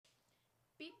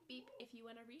If you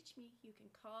want to reach me, you can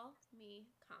call me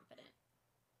confident.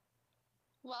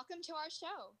 Welcome to our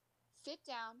show. Sit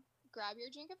down, grab your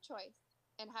drink of choice,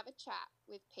 and have a chat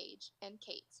with Paige and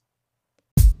Kate.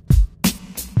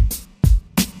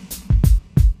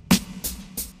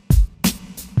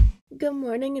 Good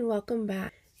morning and welcome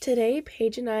back. Today,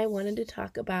 Paige and I wanted to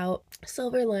talk about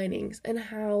silver linings and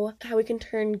how we can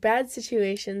turn bad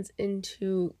situations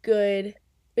into good,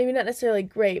 maybe not necessarily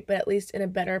great, but at least in a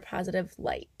better, positive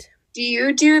light. Do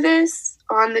you do this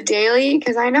on the daily?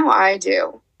 Because I know I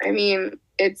do. I mean,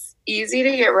 it's easy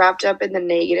to get wrapped up in the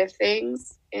negative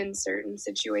things in certain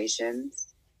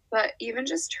situations, but even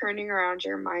just turning around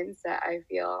your mindset, I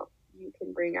feel you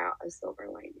can bring out a silver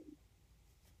lining.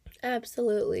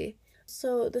 Absolutely.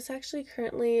 So this actually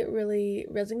currently really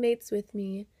resonates with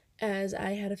me as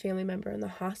I had a family member in the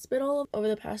hospital over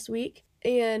the past week.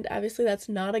 And obviously that's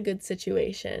not a good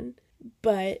situation.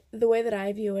 But the way that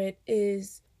I view it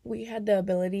is we had the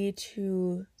ability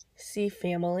to see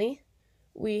family.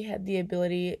 We had the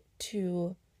ability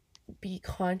to be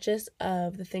conscious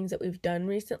of the things that we've done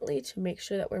recently to make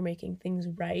sure that we're making things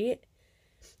right.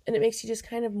 And it makes you just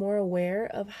kind of more aware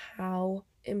of how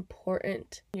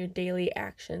important your daily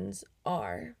actions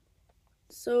are.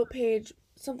 So, Paige,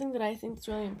 something that I think is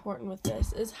really important with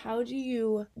this is how do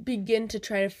you begin to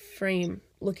try to frame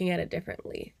looking at it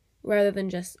differently rather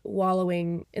than just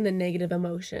wallowing in the negative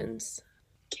emotions?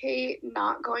 Kate,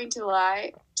 not going to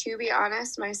lie, to be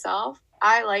honest, myself,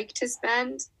 I like to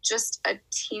spend just a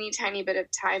teeny tiny bit of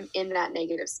time in that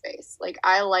negative space. Like,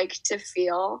 I like to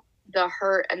feel the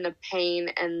hurt and the pain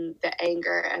and the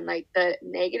anger and like the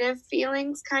negative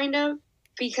feelings, kind of,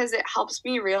 because it helps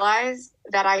me realize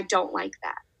that I don't like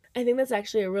that. I think that's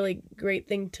actually a really great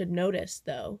thing to notice,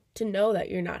 though, to know that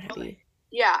you're not happy.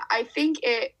 Yeah, I think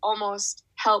it almost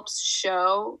helps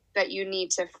show that you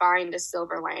need to find a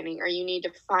silver lining or you need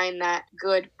to find that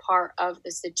good part of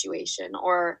the situation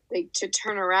or like to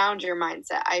turn around your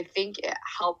mindset. I think it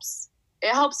helps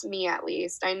me at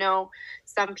least. I know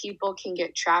some people can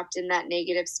get trapped in that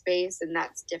negative space and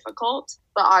that's difficult,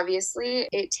 but obviously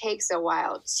it takes a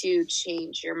while to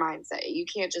change your mindset. You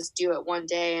can't just do it one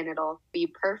day and it'll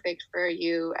be perfect for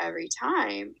you every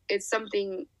time. It's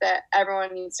something that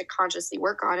everyone needs to consciously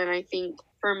work on. And I think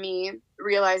for me,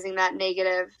 realizing that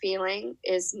negative feeling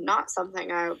is not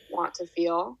something I want to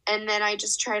feel. And then I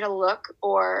just try to look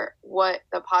for what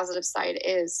the positive side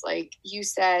is. Like you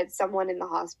said, someone in the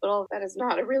hospital, that is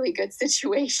not a really good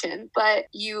situation, but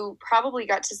you probably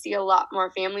got to see a lot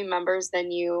more family members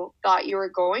than you thought you were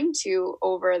going to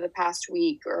over the past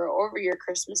week or over your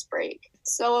Christmas break.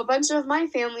 So a bunch of my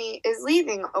family is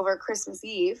leaving over Christmas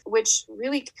Eve, which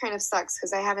really kind of sucks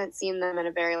because I haven't seen them in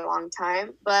a very long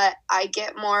time. But I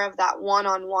get more of that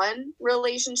one-on-one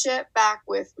relationship back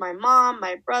with my mom,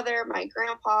 my brother, my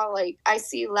grandpa. Like I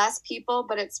see less people,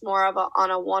 but it's more of on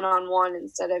a one-on-one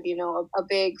instead of, a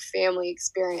big family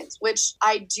experience, which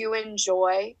I do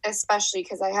enjoy, especially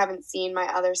because I haven't seen my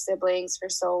other siblings for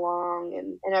so long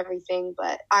and everything.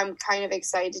 But I'm kind of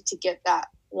excited to get that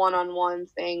one-on-one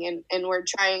thing and we're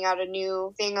trying out a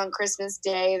new thing on Christmas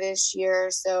Day this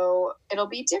year, so it'll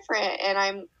be different and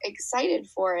I'm excited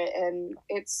for it, and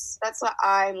that's what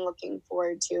I'm looking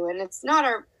forward to. And it's not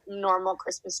our normal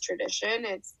Christmas tradition.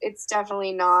 It's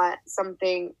definitely not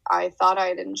something I thought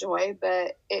I'd enjoy,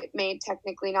 but it may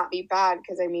technically not be bad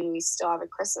because I mean we still have a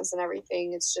Christmas and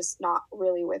everything. It's just not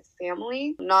really with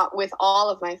family, not with all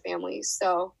of my family.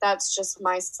 So that's just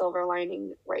my silver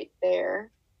lining right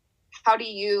there. How do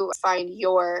you find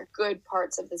your good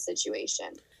parts of the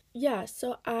situation? Yeah,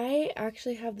 so I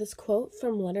actually have this quote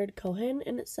from Leonard Cohen,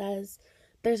 and it says,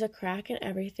 "There's a crack in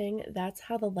everything. That's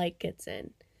how the light gets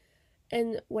in."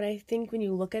 And what I think when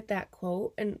you look at that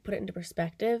quote and put it into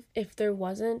perspective, if there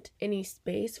wasn't any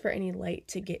space for any light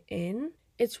to get in,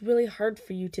 it's really hard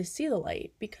for you to see the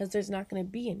light because there's not going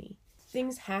to be any.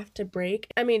 Things have to break.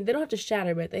 I mean, they don't have to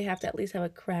shatter, but they have to at least have a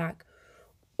crack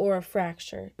or a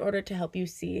fracture in order to help you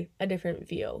see a different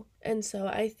view. And so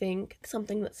I think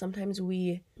something that sometimes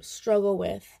we struggle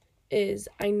with is,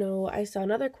 I know I saw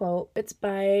another quote. It's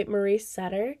by Maurice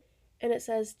Setter, and it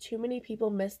says, "Too many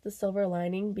people miss the silver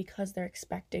lining because they're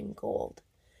expecting gold."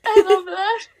 I love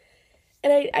that.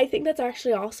 And I think that's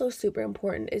actually also super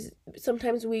important. Is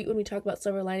sometimes when we talk about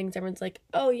silver linings, everyone's like,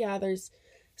 oh yeah, there's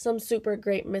some super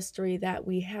great mystery that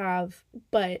we have,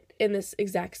 but in this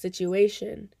exact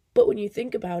situation. But when you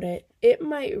think about it, it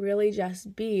might really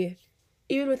just be,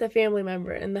 even with a family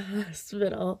member in the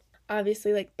hospital,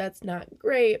 obviously, like, that's not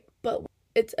great, but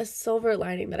it's a silver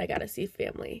lining that I got to see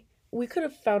family. we could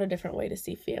have found a different way to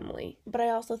see family. But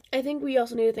I think we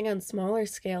also need to think on smaller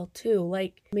scale too.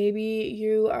 Like maybe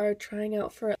you are trying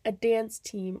out for a dance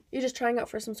team. You're just trying out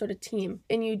for some sort of team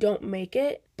and you don't make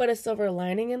it. But a silver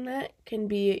lining in that can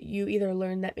be you either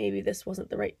learn that maybe this wasn't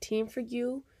the right team for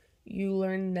you. You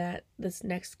learn that this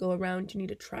next go around you need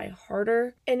to try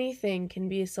harder. Anything can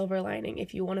be a silver lining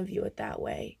if you want to view it that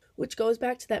way. Which goes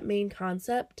back to that main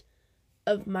concept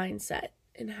of mindset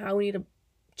and how we need to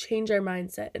change our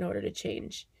mindset in order to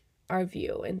change our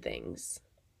view and things.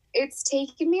 It's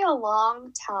taken me a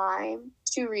long time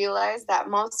to realize that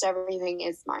most everything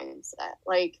is mindset.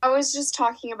 Like, I was just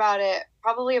talking about it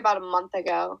probably about a month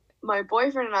ago. My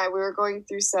boyfriend and I, we were going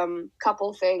through some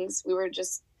couple things.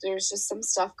 There's just some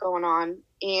stuff going on.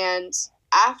 And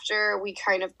after we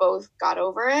kind of both got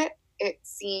over it, it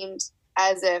seemed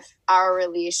as if our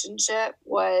relationship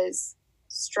was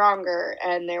stronger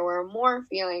and there were more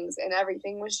feelings and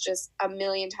everything was just a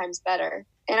million times better.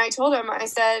 And I told him, I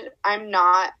said, I'm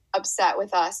not upset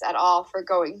with us at all for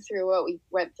going through what we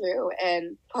went through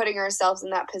and putting ourselves in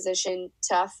that position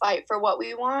to fight for what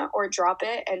we want or drop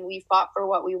it. And we fought for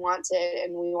what we wanted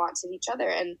and we wanted each other.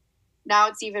 And now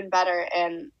it's even better.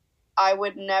 And I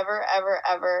would never, ever,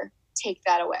 ever take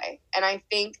that away. And I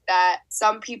think that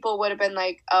some people would have been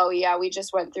like, oh yeah, we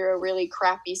just went through a really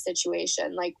crappy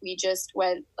situation. Like we just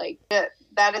went like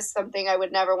that is something I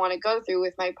would never want to go through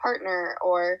with my partner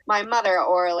or my mother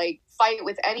or like fight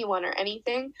with anyone or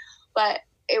anything. But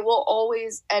it will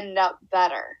always end up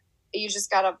better. You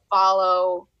just got to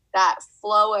follow that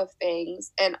flow of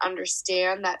things and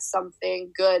understand that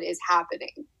something good is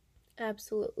happening.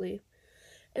 Absolutely.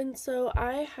 And so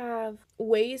I have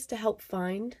ways to help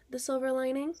find the silver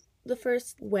lining. The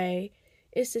first way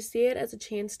is to see it as a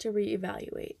chance to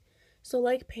reevaluate. So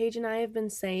like Paige and I have been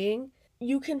saying,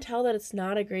 you can tell that it's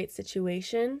not a great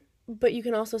situation, but you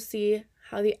can also see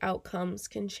how the outcomes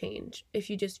can change if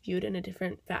you just view it in a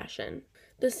different fashion.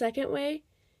 The second way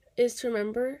is to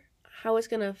remember how it's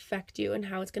going to affect you and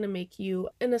how it's going to make you,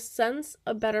 in a sense,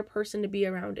 a better person to be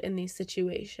around in these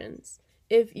situations.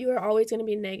 If you are always going to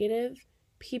be negative,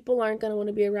 people aren't going to want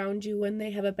to be around you when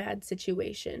they have a bad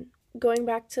situation. Going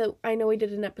back to, I know we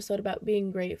did an episode about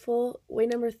being grateful. Way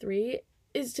number 3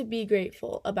 is to be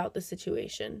grateful about the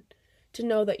situation, to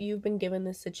know that you've been given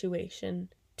this situation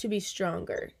to be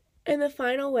stronger. And the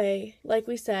final way, like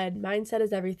we said, mindset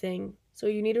is everything. So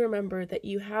you need to remember that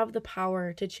you have the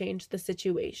power to change the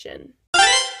situation.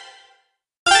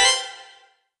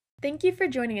 Thank you for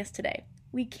joining us today.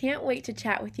 We can't wait to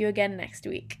chat with you again next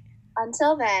week.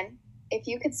 Until then, if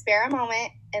you could spare a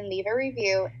moment and leave a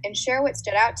review and share what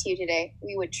stood out to you today,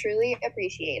 we would truly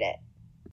appreciate it.